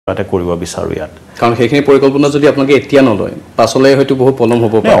এটা কৰিব বিচাৰো ইয়াত কাৰণ সেইখিনি পৰিকল্পনা যদি আপোনালোকে এতিয়া নলয় পাছলে হয়তো বহুত পলম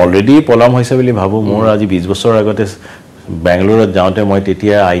হ'ব পাৰে অলৰেডি পলম হৈছে বুলি ভাবো মোৰ আজি 20 বছৰ আগতে বেংগলোৰত যাওঁতে মই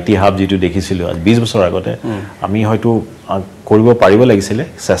তেতিয়া আইটি হাব যেটো দেখিছিলো 20 বছৰ আগতে আমি হয়তো কৰিব পাৰিব লাগিছিল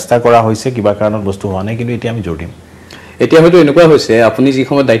চেষ্টা কৰা হৈছে কিবা কাৰণত বস্তু হোৱা নাই কিন্তু এতিয়া আমি জোৰ দিম এতিয়া হয়তো এনেকুৱা হৈছে আপুনি যি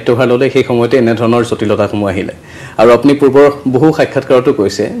সময় দায়িত্বভাৰ ললে সেই সময়তে এনে ধৰণৰ জটিলতাসমূহ আহিলে আৰু আপুনি পূৰ্বৰ বহু সাক্ষাৎকাৰতো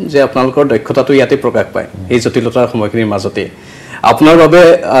কৈছে যে আপোনালোকৰ দক্ষতাটো ইয়াতে প্ৰকাশ পায় এই জটিলতাৰ সময়খিনিৰ মাজতে আপোনাৰ বাবে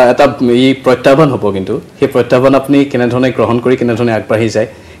এটা এই প্ৰত্যাহ্বান হ'ব কিন্তু সেই প্ৰত্যাহ্বান আপুনি কেনে ধৰণে গ্ৰহণ কৰি কেনে ধৰণে আগবাঢ়ি যায়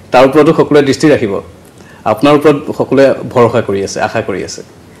তাৰ ওপৰতো সকলোৱে দৃষ্টি ৰাখিব আপোনাৰ ওপৰত সকলোৱে ভৰসা কৰি আছে আশা কৰি আছে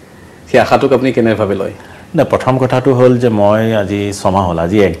সেই আশাটোক আপুনি কেনে ভাবে লয় না প্ৰথম কথাটো হ'ল যে মই আজি 6 মাহ হ'ল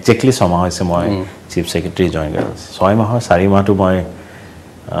আজি এক্স্যাক্টলি 6 মাহ হৈছে মই চিফ সেক্ৰেটাৰি জয়েন কৰিছো 6 মাহৰ 4 মাহটো মই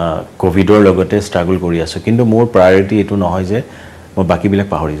কোভিডৰ লগতে ষ্ট্ৰাগল কৰি আছো কিন্তু মোৰ প্ৰায়োৰিটি এটো নহয় যে মই বাকিবিলাক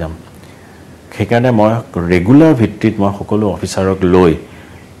পাহৰি যাম সেইকাৰণে মই ৰেগুলাৰ ভিত্তিত মই সকলো অফিচাৰক লৈ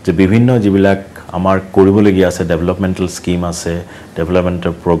যে বিভিন্ন যিবিলাক আমাৰ কৰিবলগীয়া আছে ডেভেলপমেন্টাল স্কিম আছে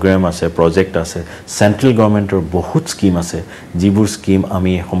ডেভেলপমেন্টাল প্ৰগ্ৰাম আছে প্ৰজেক্ট আছে সেন্ট্ৰেল গভৰ্ণমেন্টৰ বহুত স্কিম আছে যিবোৰ স্কিম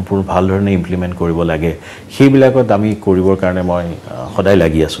আমি সম্পূৰ্ণ ভাল ধৰণে ইমপ্লিমেন্ট কৰিব লাগে সেইবিলাকত আমি কৰিবৰ কাৰণে মই সদায়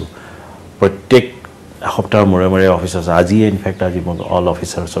লাগি আছো প্ৰত্যেক সপ্তাহৰ মূৰে মূৰে অফিচাৰ্ছ আজি ইনফেক্ট আজি অল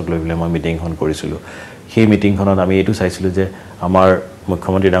অফিচাৰ্ছক লৈ পেলাই মই মিটিংখন কৰিছিলো সেই মিটিংখনত আমি এটো চাইছিলো যে আমাৰ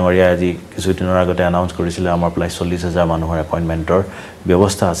মুখ্যমন্ত্ৰী ডাঙৰীয়া আজি কিছুদিনৰ আগতে এনাউন্স কৰিছিল আমাৰ প্লাস 40000 মানুহৰ এপইন্টমেন্টৰ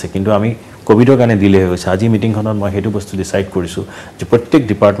ব্যৱস্থা আছে কিন্তু আমি কোভিডৰ কাৰণে দিলে হৈ গৈছে আজি মিটিংখনত মই হেতু বস্তু ডিসাইড কৰিছো যে প্ৰত্যেক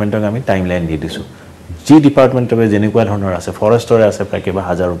ডিপাৰ্টমেন্টক আমি টাইমলাইন দি দিছো যি ডিপাৰ্টমেন্টবে যেনেকুৱা ধৰণৰ আছে ফৰেষ্টৰে আছে প্ৰায় কেবা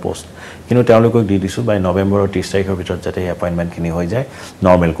হাজাৰো পোষ্ট কিন্তু তেওঁলোকক দি দিছো বাই নৱেম্বৰৰ 30 তাৰিখৰ ভিতৰত যাতে এপইন্টমেন্টখিনি হৈ যায়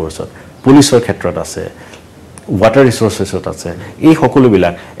নৰ্মেল কোৰ্সত পুলিচৰ ক্ষেত্ৰত আছে water resources আছে এই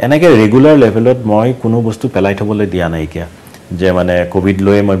সকলোবিলাক এনেকে ৰেগুলাৰ লেভেলত মই কোনো বস্তু পেলাই থবলৈ দিয়া নাই কিয়া যে মানে কোভিড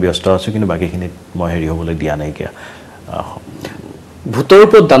লৈ মই ব্যস্ত আছো কিন্তু বাকিখিনি মই হেৰি হ'বলৈ দিয়া নাই কিয়া ভূতৰ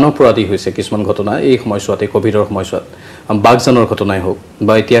ওপৰত দানৱ প্ৰৱাদী হৈছে কিছুমান ঘটনা এই সময়ছোৱাতে কোভিডৰ সময়ছোৱাত বাগজানৰ ঘটনাই হোক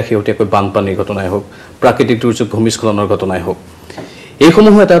বা এতিয়া হেউটিয়াকৈ বানপানীৰ ঘটনাই হোক প্ৰাকৃতিক দুৰ্যোগ ভূমিস্খলনৰ ঘটনাই হোক এই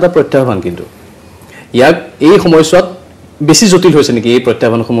সমূহ এটা প্ৰত্যাহ্বান কিন্তু ইয়াক এই সময়ছোৱাত বেছি জটিল হৈছে নেকি এই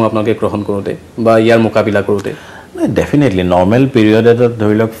প্ৰত্যাহ্বানসমূহ আপোনালোকে গ্ৰহণ কৰোতে বা ইয়াৰ মোকাবিলা কৰোতে ডেফিনেটলি নৰ্মেল পিৰিয়ড এটাত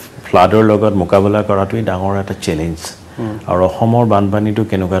ধৰিলক ফ্লাডৰ লগত মোকাবিলা কৰাটোই ডাঙৰ এটা চ্যালেঞ্জ আৰু অসমৰ বানপানীটো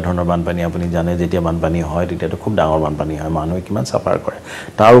কেনেকুৱা ধৰণৰ বানপানী আপুনি জানে যেতিয়া বানপানী হয় তেতিয়াটো খুব ডাঙৰ বানপানী হয় মানুহে কিমান সাফাৰ কৰে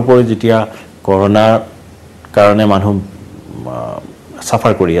তাৰ ওপৰত যেতিয়া কৰোনাৰ কাৰণে মানুহ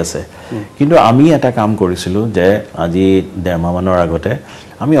সাফাৰ কৰি আছে কিন্তু আমি এটা কাম কৰিছিলো যে আজি 1.5 মাহৰ আগতে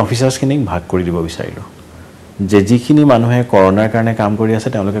আমি অফিচাৰ্ছখিনিক ভাগ কৰি দিব বিচাৰিলো যে যিখিনি মানুহে কৰোনাৰ কাৰণে কাম কৰি আছে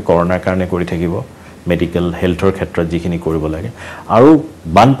তেওঁলোকে কৰোনাৰ কাৰণে কৰি থাকিব মেডিকেল হেলথৰ ক্ষেত্ৰত যিখিনি কৰিব লাগে আৰু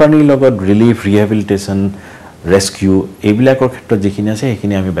বানপানীৰ লগত ৰিলিফ ৰিহেবিলিটেশন ৰেস্কিউ এইবিলাকৰ ক্ষেত্ৰত যিখিনি আছে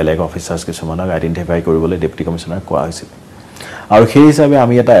সেইখিনি আমি বেলেগ অফিচাৰ্ছ কিছুমানক আইডেন্টিফাই কৰিবলৈ ডেপুটি কমিশনাৰ কোৱা হৈছিল আৰু সেই হিচাপে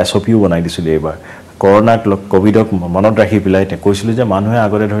আমি এটা এছঅপিও বনাই দিছিলো এবাৰ কৰোনা কোভিডক মনত ৰাখি পেলাই কৈছিলো যে মানুহে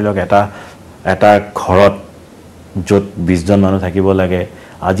আগতে ধৰিলক এটা ঘৰত যত 20 জন মানুহ থাকিব লাগে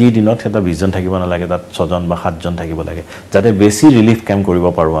আজি দিনত এটা 20 জন থাকিব না লাগে তাত 6 জন বা 7 জন থাকিব লাগে যাতে বেছি ৰিলিফ ক্যাম্প কৰিব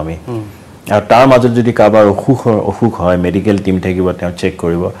পাৰো আমি আৰু তাৰ মাজত যদি কাবাৰ অসুখ হয় মেডিকেল টিম থাকিব তেওঁ চেক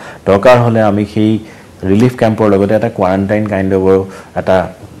কৰিব দৰকাৰ হলে আমি সেই ৰিলিফ ক্যাম্পৰ লগতে এটা কোৱাৰান্টাইন কাইন্ড অফ এটা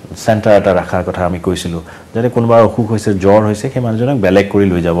সেন্টাৰ এটা ৰাখাৰ কথা আমি কৈছিলো যাতে কোনোবা অসুখ হৈছে জ্বৰ হৈছে সেই মানুহজনক বেলেগ কৰি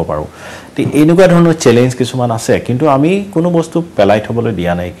লৈ যাব পাৰো তে এনেকুৱা ধৰণৰ চ্যালেঞ্জ কিছুমান আছে কিন্তু আমি কোনো বস্তু পেলাই থবলৈ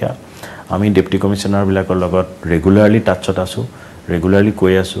দিয়া নাই কিয়া আমি ডেপুটি কমিশনাৰ বিলাকৰ লগত ৰেগুলাৰলি টাচত আছো ৰেগুলাৰলি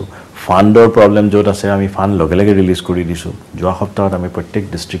কৈ আছো ফান্ডৰ প্ৰবলেম যত আছে আমি ফান্ড লগেলগে ৰিলিজ কৰি দিছো যোৱা সপ্তাহত আমি প্ৰত্যেক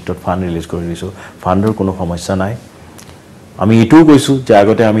ডিস্ট্ৰিক্টত ফান্ড ৰিলিজ কৰি দিছো ফান্ডৰ কোনো সমস্যা নাই আমি এটো কৈছো যে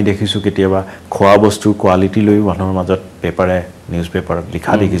আগতে আমি দেখিছো কেতিয়াবা খোৱা বস্তু কোৱালিটি লৈ মানুহৰ মাজত পেপাৰে নিউজ পেপাৰত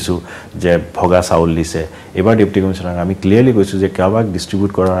লিখা দেখিছো যে ভগা চাউল দিছে এবাৰ ডেপুটি কমিশনাৰ আমি ক্লিয়াৰলি কৈছো যে কাবাক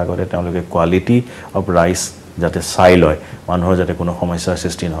ডিস্ট্ৰিবিউট কৰাৰ আগতে তেওঁলোকে কোৱালিটি অফ ৰাইস যাতে চাই লয় মানুহৰ যাতে কোনো সমস্যাৰ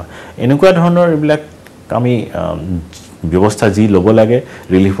সৃষ্টি নহয় এনেকুৱা ধৰণৰ এইবিলাক আমি ব্যৱস্থা যি লব লাগে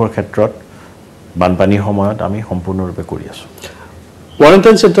ৰিলিফৰ ক্ষেত্ৰত বানপানীৰ সময়ত আমি সম্পূৰ্ণৰূপে কৰি আছো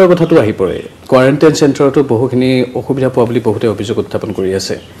কোৱাৰান্টাইন চেণ্টাৰৰ কথাটো আহি পৰে কোৱাৰান্টাইন চেণ্টাৰটো বহুখিনি অসুবিধা পোৱা বুলি বহুতে অভিযোগ উত্থাপন কৰি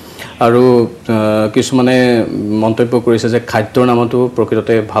আছে আৰু কিছুমানে মন্তব্য কৰিছে যে খাদ্যৰ নামতো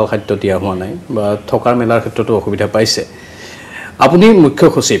প্ৰকৃততে ভাল খাদ্য দিয়া হোৱা নাই বা থকাৰ মেলাৰ ক্ষেত্ৰতো অসুবিধা পাইছে আপুনি মুখ্য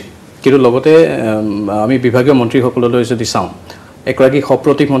সচিব কিন্তু লগতে আমি বিভাগীয় মন্ত্ৰীসকললৈ যদি চাওঁ একৰাগী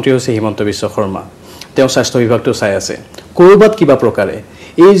সপ্ৰতীক মন্ত্ৰী হৈছে হিমন্ত বিশ্ব শৰ্মা তেওঁ স্বাস্থ্য বিভাগটো চাই আছে কৰবাত কিবা প্ৰকাৰে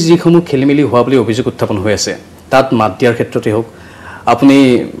এই যিসমূহ খেলিমেলি হোৱা বুলি অভিযোগ উত্থাপন হৈ আছে তাত মাত দিয়াৰ ক্ষেত্ৰতে হোক আপুনি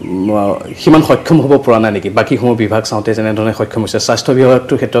হিমান সক্ষম হ'ব পৰা নাই নেকি বাকি সমূহ বিভাগ চাওঁতে যেনে ধৰণে সক্ষম হৈছে স্বাস্থ্য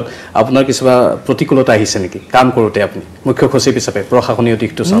বিভাগটোৰ ক্ষেত্ৰত আপোনাৰ কিবা প্ৰতিকূলতা আহিছে নেকি কাম কৰোতে আপুনি মুখ্য সচিব হিচাপে প্ৰশাসনীয়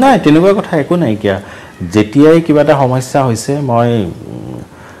দিশটো চাওঁ নাই তেনেকুৱা কথা একো নাই কিয়া যেতিয়াই কিবা এটা সমস্যা হৈছে মই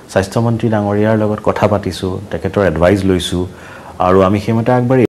স্বাস্থ্যমন্ত্ৰী ডাঙৰীয়াৰ লগত কথা পাতিছোঁ তেখেতৰ এডভাইচ লৈছোঁ আৰু আমি সেইমতে আগবাঢ়ি